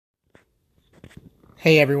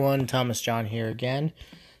Hey everyone, Thomas John here again.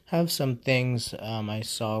 Have some things I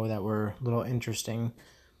saw that were a little interesting.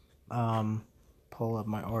 Pull up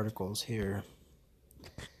my articles here.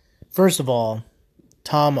 First of all,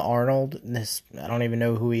 Tom Arnold. I don't even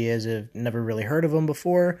know who he is. I've never really heard of him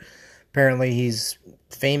before. Apparently, he's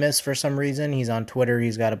famous for some reason. He's on Twitter.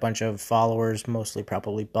 He's got a bunch of followers, mostly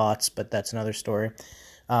probably bots, but that's another story.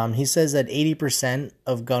 He says that 80%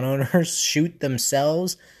 of gun owners shoot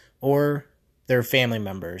themselves or their family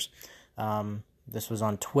members. This was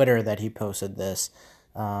on Twitter that he posted this.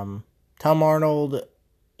 Tom Arnold,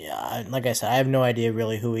 yeah, like I said, I have no idea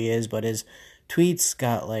really who he is, but his tweets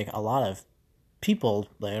got like a lot of people,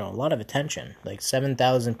 a lot of attention. Like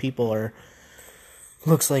 7,000 people are,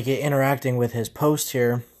 looks like it, interacting with his post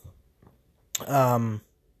here.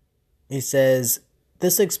 He says,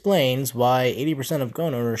 this explains why 80% of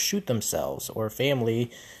gun owners shoot themselves or family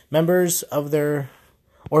members of their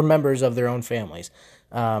own families.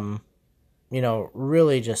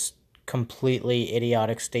 Really just completely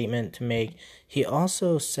idiotic statement to make. He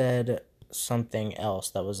also said something else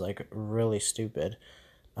that was like really stupid.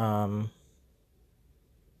 Here.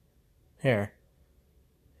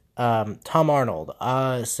 Tom Arnold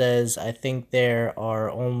says, I think there are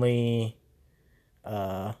only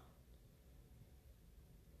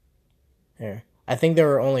here. I think there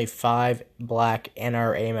were only 5 black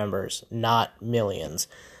NRA members, not millions.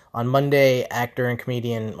 On Monday, actor and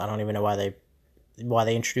comedian, I don't even know why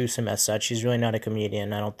they introduce him as such. He's really not a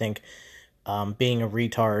comedian. I don't think being a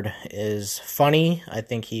retard is funny. I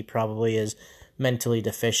think he probably is mentally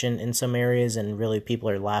deficient in some areas, and really people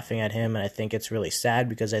are laughing at him, and I think it's really sad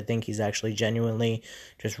because I think he's actually genuinely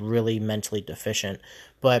just really mentally deficient.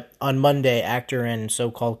 But on Monday, actor and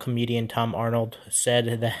so-called comedian Tom Arnold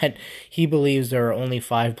said that he believes there are only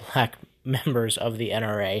 5 black members of the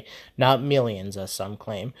NRA, not millions, as some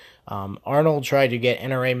claim. Arnold tried to get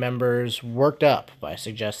NRA members worked up by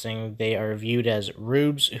suggesting they are viewed as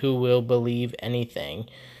rubes who will believe anything.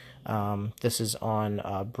 This is on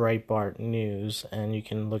Breitbart News, and you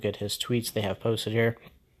can look at his tweets they have posted here.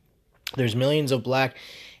 There's millions of black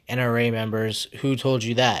NRA members. Who told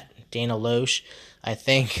you that? Dana Loesch. I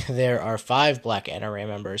think there are 5 black NRA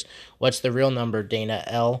members. What's the real number, Dana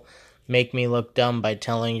L.? Make me look dumb by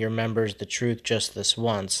telling your members the truth just this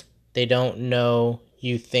once. They don't know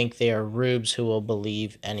you think they are rubes who will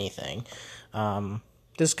believe anything.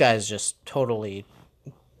 This guy's just totally...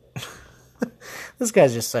 This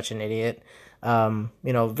guy's just such an idiot.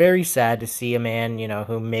 Very sad to see a man,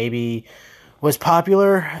 who maybe was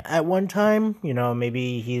popular at one time.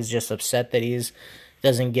 Maybe he's just upset that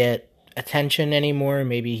doesn't get attention anymore.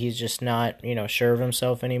 Maybe he's just not, sure of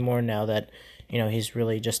himself anymore now that, he's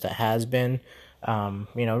really just a has-been.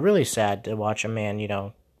 Really sad to watch a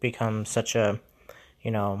man, become such a,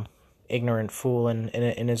 ignorant fool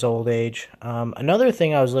in his old age. Another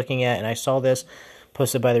thing I was looking at, and I saw this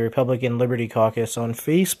posted by the Republican Liberty Caucus on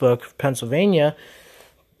Facebook, Pennsylvania,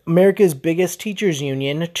 America's biggest teachers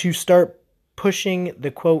union to start pushing the,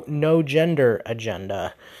 quote, no gender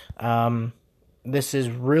agenda. This is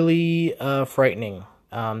really frightening.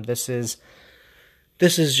 This is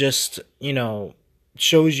just,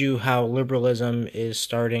 shows you how liberalism is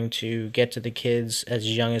starting to get to the kids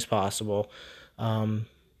as young as possible. The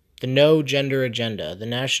No Gender Agenda, the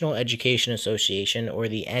National Education Association, or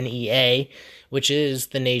the NEA, which is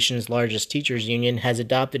the nation's largest teachers union, has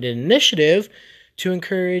adopted an initiative to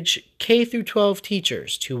encourage K-12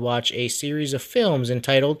 teachers to watch a series of films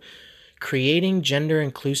entitled Creating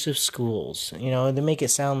Gender-Inclusive Schools. They make it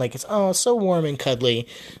sound like it's, so warm and cuddly,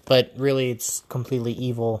 but really it's completely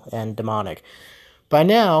evil and demonic. By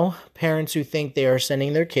now, parents who think they are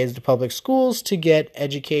sending their kids to public schools to get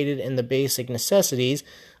educated in the basic necessities,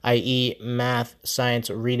 i.e. math, science,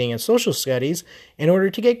 reading, and social studies, in order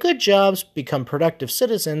to get good jobs, become productive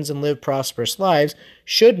citizens, and live prosperous lives,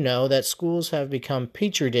 should know that schools have become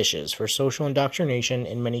petri dishes for social indoctrination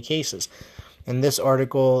in many cases. And this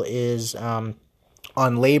article is on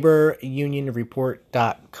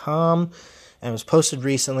laborunionreport.com and was posted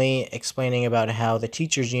recently, explaining about how the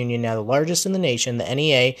teachers union, now the largest in the nation, the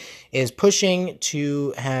NEA, is pushing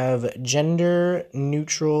to have gender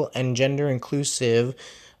neutral and gender inclusive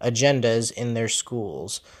agendas in their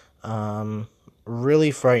schools.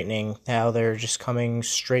 Really frightening how they're just coming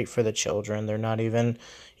straight for the children. They're not even,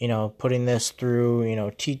 putting this through,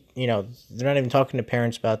 they're not even talking to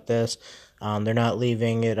parents about this. They're not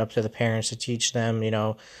leaving it up to the parents to teach them,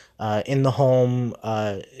 in the home.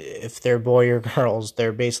 If they're boy or girls,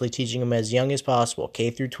 they're basically teaching them as young as possible, K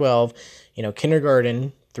through 12,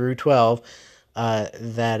 kindergarten through 12,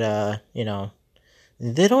 that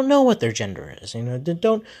They don't know what their gender is. You know,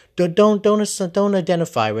 don't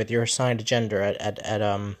identify with your assigned gender at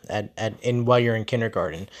while you're in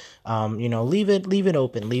kindergarten. You know, leave it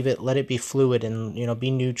open, let it be fluid, and you know, be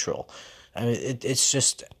neutral. I mean, it's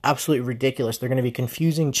just absolutely ridiculous. They're going to be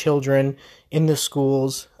confusing children in the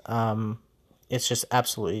schools. It's just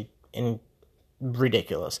absolutely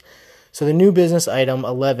ridiculous. So the new business item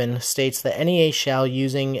 11 states that NEA shall,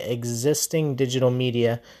 using existing digital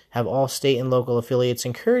media, have all state and local affiliates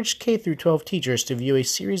encourage K through 12 teachers to view a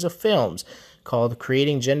series of films called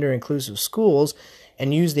Creating Gender Inclusive Schools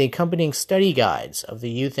and use the accompanying study guides of the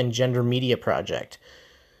Youth and Gender Media Project.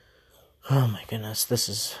 Oh my goodness, this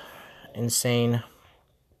is insane.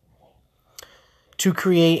 To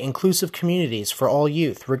create inclusive communities for all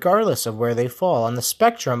youth, regardless of where they fall on the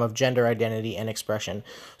spectrum of gender identity and expression.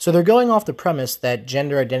 So they're going off the premise that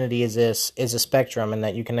gender identity is a spectrum and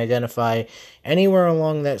that you can identify anywhere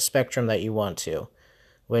along that spectrum that you want to,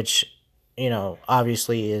 which, you know,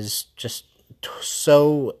 obviously is just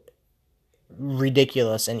so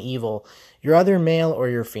ridiculous and evil. You're either male or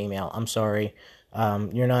you're female. I'm sorry.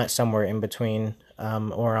 You're not somewhere in between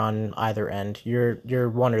or on either end. You're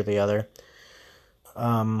one or the other.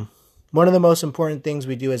 One of the most important things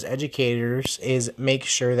we do as educators is make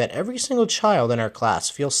sure that every single child in our class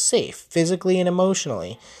feels safe, physically and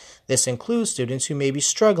emotionally. This includes students who may be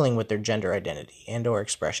struggling with their gender identity and or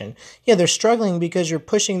expression. Yeah, they're struggling because you're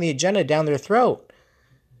pushing the agenda down their throat.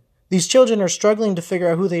 These children are struggling to figure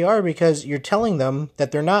out who they are because you're telling them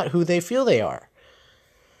that they're not who they feel they are.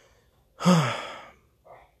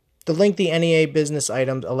 The lengthy NEA business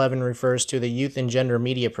item 11 refers to the Youth and Gender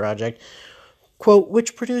Media Project, quote,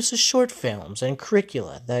 which produces short films and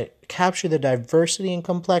curricula that capture the diversity and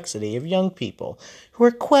complexity of young people who are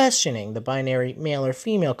questioning the binary male or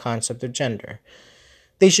female concept of gender.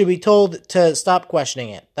 They should be told to stop questioning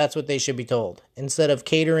it. That's what they should be told. Instead of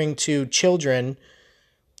catering to children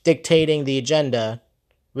dictating the agenda,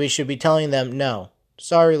 we should be telling them, no,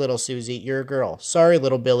 sorry, little Susie, you're a girl. Sorry,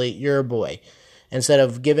 little Billy, you're a boy. Instead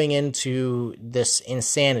of giving in to this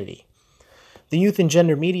insanity. The Youth and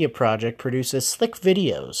Gender Media Project produces slick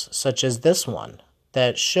videos, such as this one,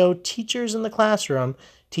 that show teachers in the classroom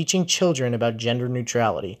teaching children about gender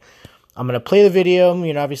neutrality. I'm going to play the video.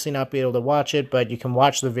 You'll obviously not be able to watch it, but you can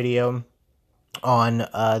watch the video on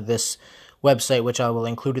this website, which I will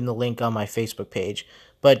include in the link on my Facebook page.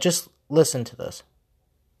 But just listen to this.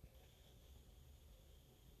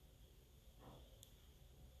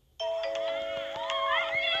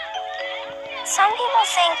 Some people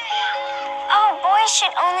think, oh, boys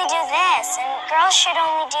should only do this, and girls should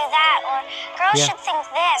only do that, or girls should think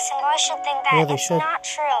this, and boys should think that. Yeah, they it's should. not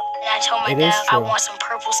true. And I told my dad I want some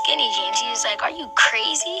purple skinny jeans. He was like, are you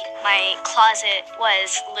crazy? My closet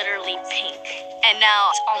was literally pink, and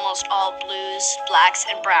now it's almost all blues, blacks,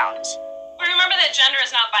 and browns. But remember that gender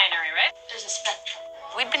is not binary, right? There's a spectrum.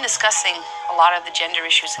 We'd been discussing a lot of the gender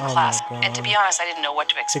issues in class, and to be honest, I didn't know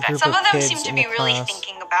what to expect. Some of them seem to be really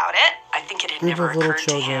thinking about it. I think it had never occurred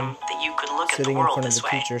to him that you could look at the world this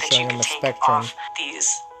way, that you could take off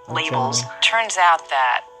these labels. Turns out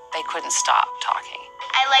that they couldn't stop talking.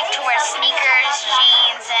 I like to wear sneakers,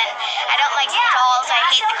 jeans, and I don't like dolls.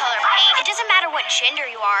 I hate the color pink. It doesn't matter what gender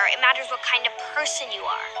you are. It matters what kind of person you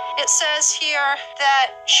are. It says here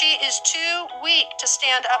that she is too weak to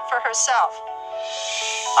stand up for herself.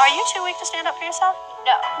 Are you too weak to stand up for yourself?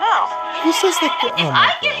 No. No. Who says that? Oh my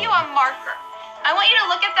I give you a marker. I want you to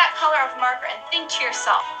look at that color of marker and think to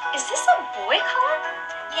yourself, is this a boy color?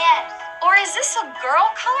 Yes. Or is this a girl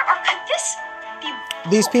color? Or could this be...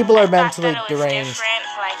 These people are mentally deranged.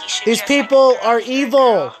 These people are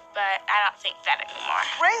evil. But I don't think that anymore.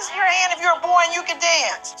 Raise your hand if you're a boy and you can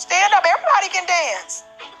dance. Stand up. Everybody can dance.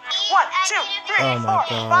 1, 2, 3, Oh my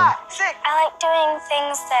 4, God. 5, 6. I like doing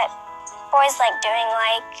things that boys like doing,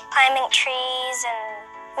 like climbing trees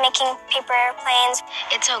and making paper airplanes.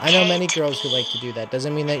 It's okay. I know many to girls who be like to do that.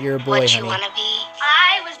 Doesn't mean that you're a boy, what you honey. want to be.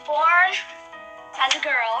 I was born as a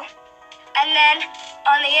girl, and then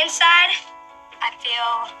on the inside, I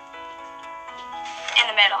feel in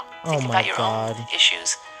the middle. Oh Think my about your God. own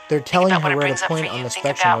issues. They're telling Think about her what it where brings to up for point you. on the Think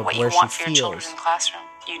spectrum about of what where you want she for your children feels. in the classroom.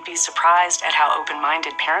 You'd be surprised at how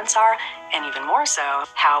open-minded parents are, and even more so,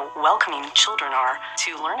 how welcoming children are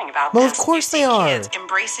to learning about Well, this. of course You they see are. kids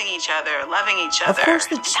embracing each other, loving each Of other. course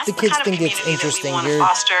the That's kids kind of think it's community that interesting. we want to You're-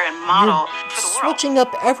 foster and model for the world. Switching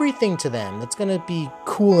up everything to them. That's going to be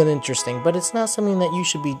cool and interesting, but it's not something that you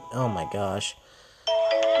should be... Oh my gosh.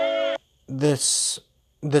 This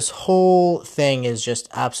whole thing is just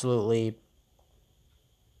absolutely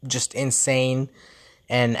just insane,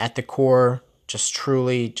 and at the core, just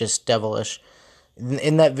truly just devilish.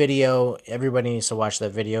 in that video, everybody needs to watch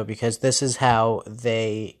that video because this is how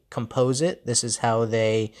they compose it. This is how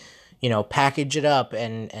they, package it up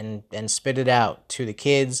and spit it out to the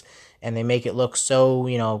kids, and they make it look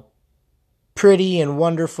so, pretty and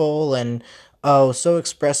wonderful and so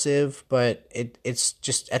expressive, but it's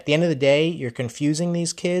just at the end of the day, you're confusing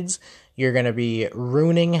these kids. You're going to be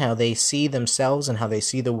ruining how they see themselves and how they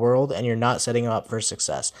see the world, and you're not setting them up for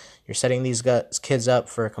success. You're setting these kids up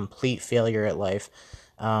for a complete failure at life,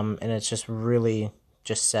 and it's just really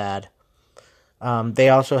just sad. They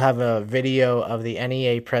also have a video of the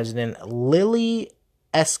NEA president, Lily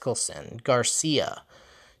Eskelsen Garcia.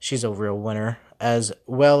 She's a real winner, as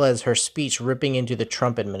well as her speech ripping into the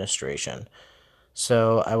Trump administration.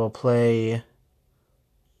 So I will play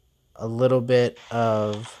a little bit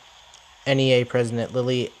of NEA President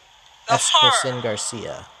Lily Eskelsen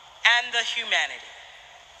Garcia. And the humanity.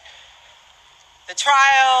 The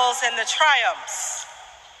trials and the triumphs.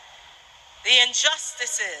 The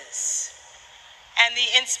injustices and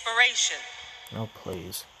the inspiration. Oh,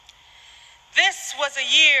 please. This was a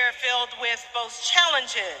year filled with both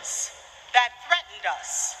challenges that threatened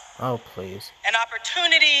us. Oh, please. And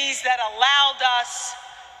opportunities that allowed us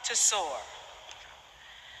to soar.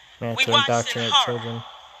 Man, we to watched indoctrinate in horror children.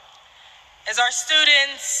 as our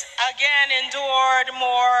students again endured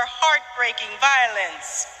more heartbreaking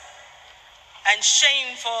violence and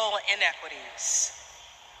shameful inequities.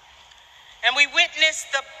 And we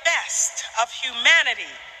witnessed the best of humanity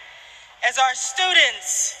as our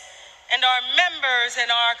students and our members in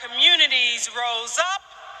our communities rose up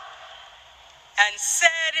and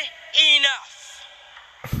said enough.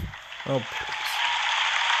 Oh, please.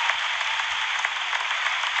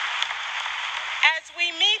 As we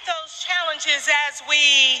meet those challenges, as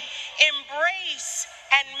we embrace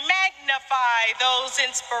and magnify those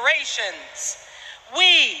inspirations,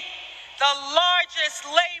 we, the largest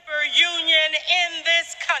labor union in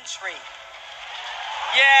this country,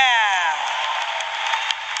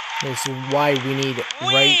 This is why we need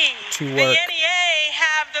right to the work. NEA,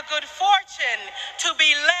 have the good fortune to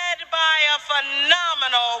be led by a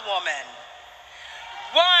phenomenal woman.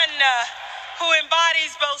 One who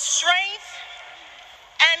embodies both strength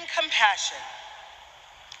and compassion.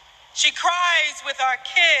 She cries with our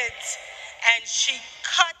kids and she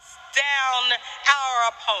cuts down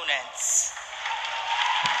our opponents.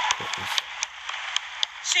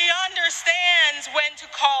 She understands when to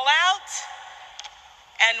call out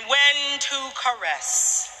and when to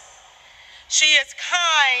caress. She is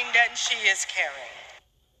kind and she is caring.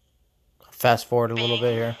 Fast forward a little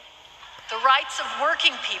bit here. The rights of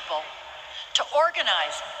working people to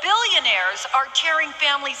organize. Billionaires are tearing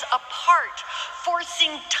families apart,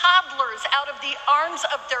 forcing toddlers out of the arms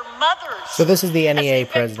of their mothers. So this is the as NEA they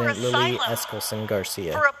beg president, for Lily asylum, Eskelsen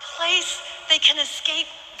Garcia. for a place they can escape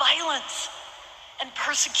violence and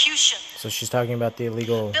persecution. So she's talking about the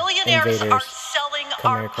illegal Billionaires are invaders selling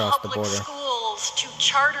coming our across the public border. schools to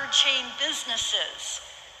charter chain businesses.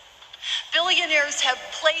 Billionaires have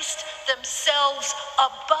placed themselves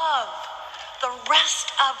above the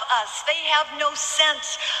rest of us. They have no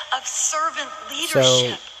sense of servant leadership.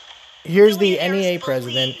 So here's the Billionaires NEA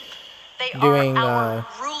president believe they doing are our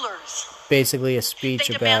rulers. basically a speech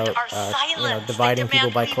They demand about our silence. dividing They people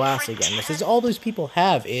demand by we class again. This is pretend. all those people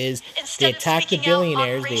have is Instead they of attack the speaking out on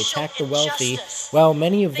billionaires, they racial attack the wealthy. injustice, Well,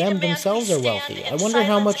 many of they them demand themselves we are stand wealthy. in I wonder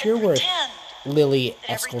how silence much and you're worth, pretend Lily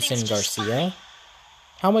that everything's Eskelsen just Garcia. fine.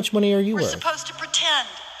 How much money are you We're worth? supposed to pretend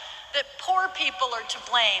that poor people are to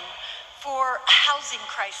blame for a housing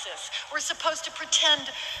crisis. We're supposed to pretend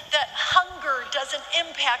that hunger doesn't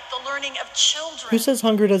impact the learning of children. Who says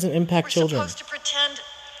hunger doesn't impact We're children? supposed to pretend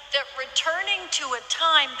that returning to a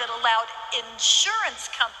time that allowed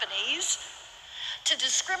insurance companies to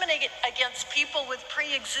discriminate against people with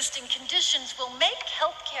pre-existing conditions will make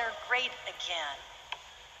healthcare great again.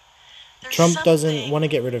 There's Trump doesn't something want to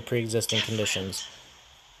get rid of pre-existing conditions.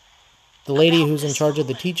 The lady who's in charge of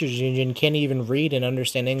the teachers union can't even read and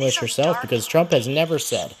understand English herself because Trump has never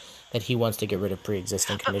said that he wants to get rid of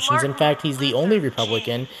pre-existing conditions. In fact, he's the only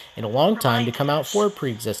Republican in a long time to come out for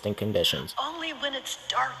pre-existing conditions. Only when it's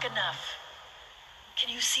dark enough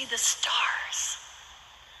can you see the stars.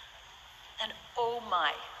 And oh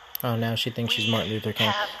my. Oh, now she thinks she's We Martin Luther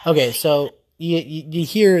King. have Okay, seen so you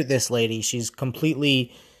hear this lady. She's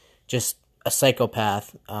completely just a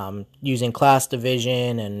psychopath, using class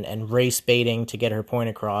division and race baiting to get her point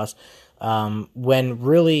across, when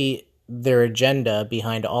really their agenda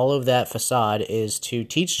behind all of that facade is to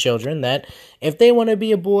teach children that if they want to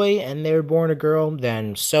be a boy and they're born a girl,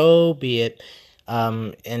 then so be it,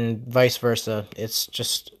 and vice versa. It's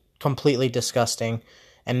just completely disgusting.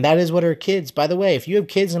 And that is what our kids, by the way, if you have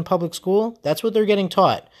kids in public school, that's what they're getting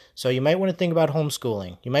taught. So you might want to think about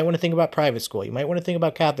homeschooling. You might want to think about private school. You might want to think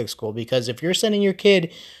about Catholic school, because if you're sending your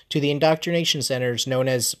kid to the indoctrination centers known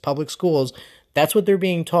as public schools, that's what they're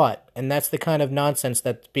being taught. And that's the kind of nonsense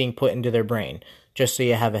that's being put into their brain, just so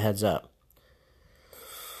you have a heads up.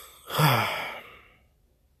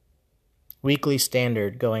 Weekly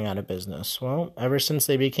Standard going out of business. Well, ever since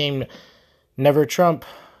they became Never Trump,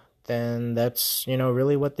 then that's,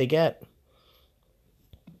 really what they get.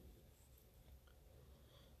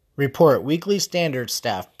 Report, Weekly Standard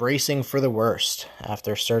staff bracing for the worst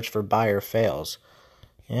after search for buyer fails.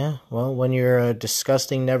 Yeah, well, when you're a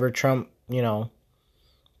disgusting Never Trump,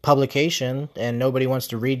 publication and nobody wants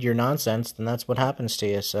to read your nonsense, then that's what happens to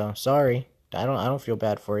you. So, sorry. I don't feel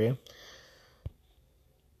bad for you.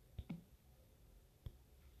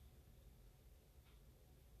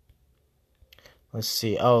 Let's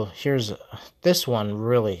see. Oh, here's this one.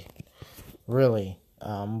 Really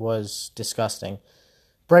was disgusting.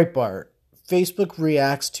 Breitbart. Facebook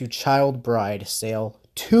reacts to child bride sale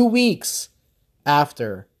 2 weeks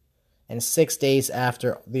after and 6 days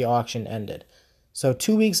after the auction ended. So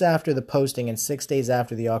 2 weeks after the posting and 6 days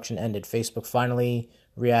after the auction ended, Facebook finally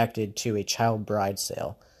reacted to a child bride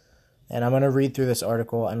sale. And I'm going to read through this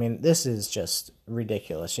article. I mean, this is just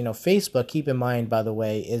ridiculous. Facebook, keep in mind, by the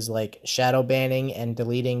way, is like shadow banning and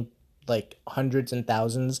deleting like hundreds and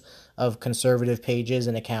thousands of conservative pages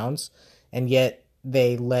and accounts. And yet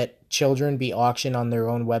they let children be auctioned on their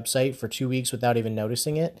own website for 2 weeks without even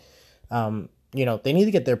noticing it. They need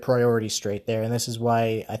to get their priorities straight there. And this is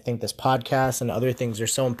why I think this podcast and other things are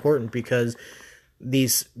so important, because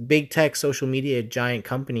these big tech social media giant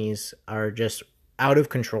companies are just out of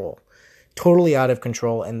control. Totally out of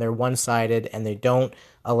control, and they're one-sided, and they don't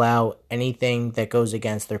allow anything that goes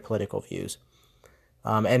against their political views.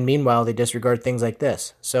 And meanwhile, they disregard things like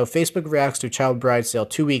this. So Facebook reacts to child bride sale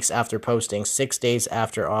 2 weeks after posting, 6 days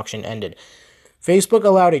after auction ended. Facebook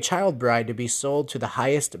allowed a child bride to be sold to the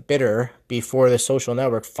highest bidder before the social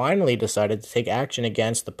network finally decided to take action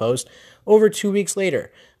against the post over 2 weeks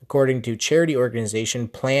later, according to charity organization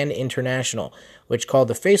Plan International, which called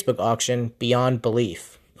the Facebook auction beyond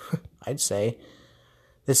belief. I'd say.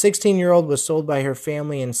 The 16-year-old was sold by her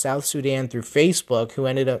family in South Sudan through Facebook, who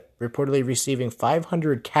ended up reportedly receiving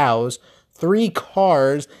 500 cows, 3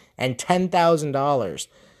 cars, and $10,000.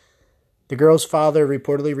 The girl's father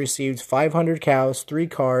reportedly received 500 cows, 3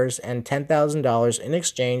 cars, and $10,000 in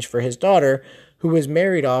exchange for his daughter, who was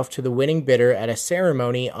married off to the winning bidder at a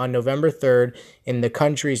ceremony on November 3rd in the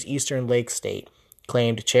country's Eastern Lake state,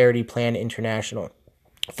 claimed charity Plan International.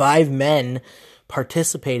 5 men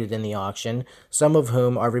participated in the auction, some of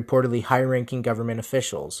whom are reportedly high-ranking government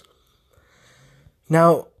officials.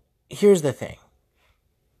 Now, here's the thing.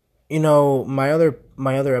 My other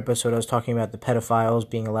episode, I was talking about the pedophiles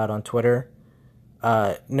being allowed on Twitter.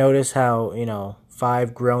 Notice how,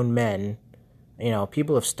 5 grown men,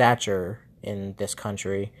 people of stature in this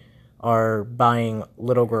country, are buying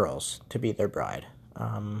little girls to be their bride.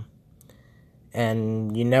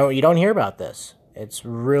 And, you don't hear about this. It's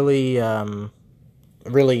really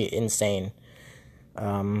insane.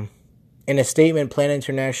 In a statement, Plan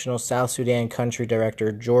International South Sudan Country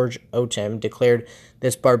Director George Otem declared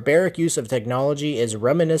this barbaric use of technology is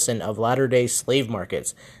reminiscent of latter-day slave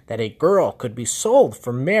markets, that a girl could be sold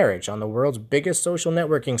for marriage on the world's biggest social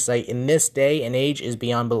networking site in this day and age is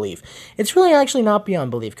beyond belief. It's really actually not beyond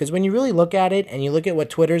belief, because when you really look at it, and you look at what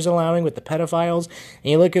Twitter's allowing with the pedophiles,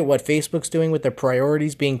 and you look at what Facebook's doing with their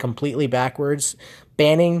priorities being completely backwards,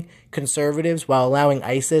 banning conservatives while allowing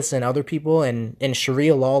ISIS and other people and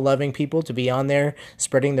Sharia law-loving people to be on there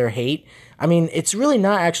spreading their hate. I mean, it's really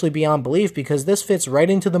not actually beyond belief, because this fits right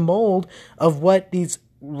into the mold of what these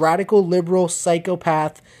radical liberal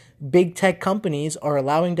psychopath big tech companies are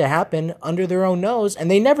allowing to happen under their own nose, and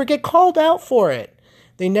they never get called out for it.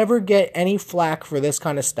 They never get any flack for this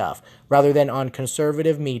kind of stuff, rather than on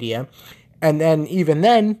conservative media. And then, even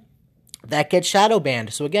then, that gets shadow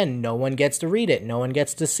banned. So again, no one gets to read it. No one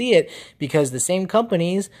gets to see it, because the same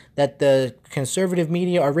companies that the conservative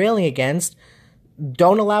media are railing against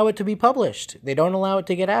don't allow it to be published. They don't allow it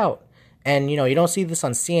to get out. And, you don't see this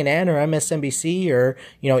on CNN or MSNBC or,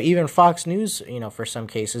 even Fox News, for some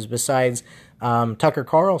cases, besides Tucker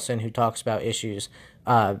Carlson, who talks about issues,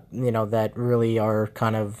 that really are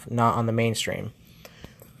kind of not on the mainstream.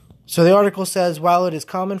 So the article says, while it is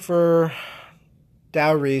common for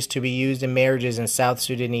dowries to be used in marriages in South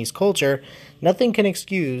Sudanese culture, nothing can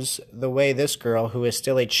excuse the way this girl, who is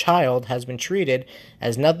still a child, has been treated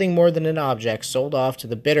as nothing more than an object sold off to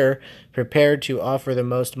the bidder prepared to offer the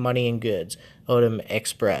most money and goods, Odom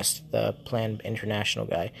expressed, the Plan International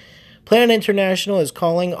guy. Plan International is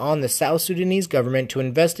calling on the South Sudanese government to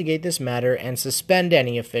investigate this matter and suspend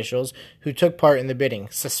any officials who took part in the bidding.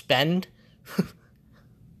 Suspend?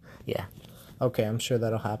 Yeah. Okay, I'm sure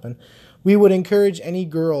that'll happen. We would encourage any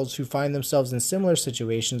girls who find themselves in similar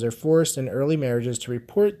situations or forced in early marriages to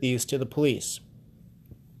report these to the police.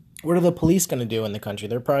 What are the police going to do in the country?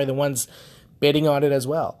 They're probably the ones bidding on it as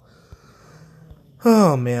well.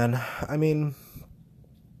 Oh, man. I mean,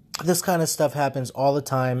 this kind of stuff happens all the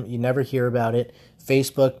time. You never hear about it.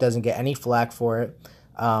 Facebook doesn't get any flack for it.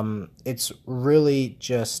 It's really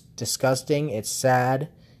just disgusting. It's sad.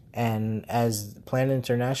 And as Plan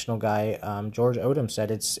International guy, George Odom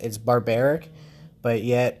said, it's barbaric, but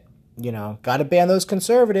yet, you know, gotta ban those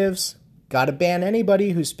conservatives, gotta ban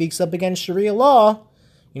anybody who speaks up against Sharia law.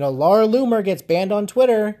 You know, Laura Loomer gets banned on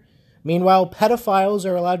Twitter. Meanwhile, pedophiles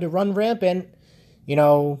are allowed to run rampant. You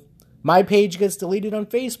know, my page gets deleted on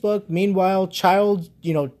Facebook. Meanwhile, child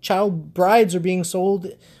brides are being sold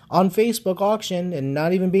on Facebook auction and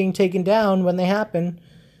not even being taken down when they happen.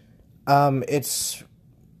 It's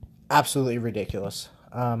absolutely ridiculous.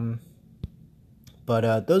 But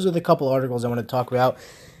those are the couple articles I want to talk about.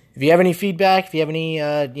 If you have any feedback, if you have any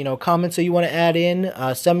comments that you want to add in,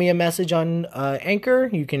 send me a message on Anchor.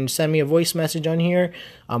 You can send me a voice message on here.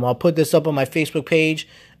 I'll put this up on my Facebook page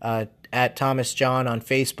at Thomas John on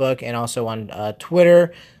Facebook and also on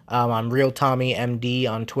Twitter. I'm Real Tommy MD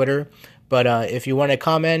on Twitter. But if you want to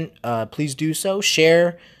comment, please do so.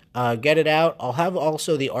 Share. Get it out. I'll have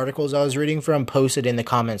also the articles I was reading from posted in the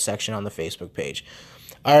comment section on the Facebook page.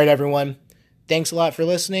 All right, everyone. Thanks a lot for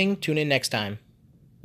listening. Tune in next time.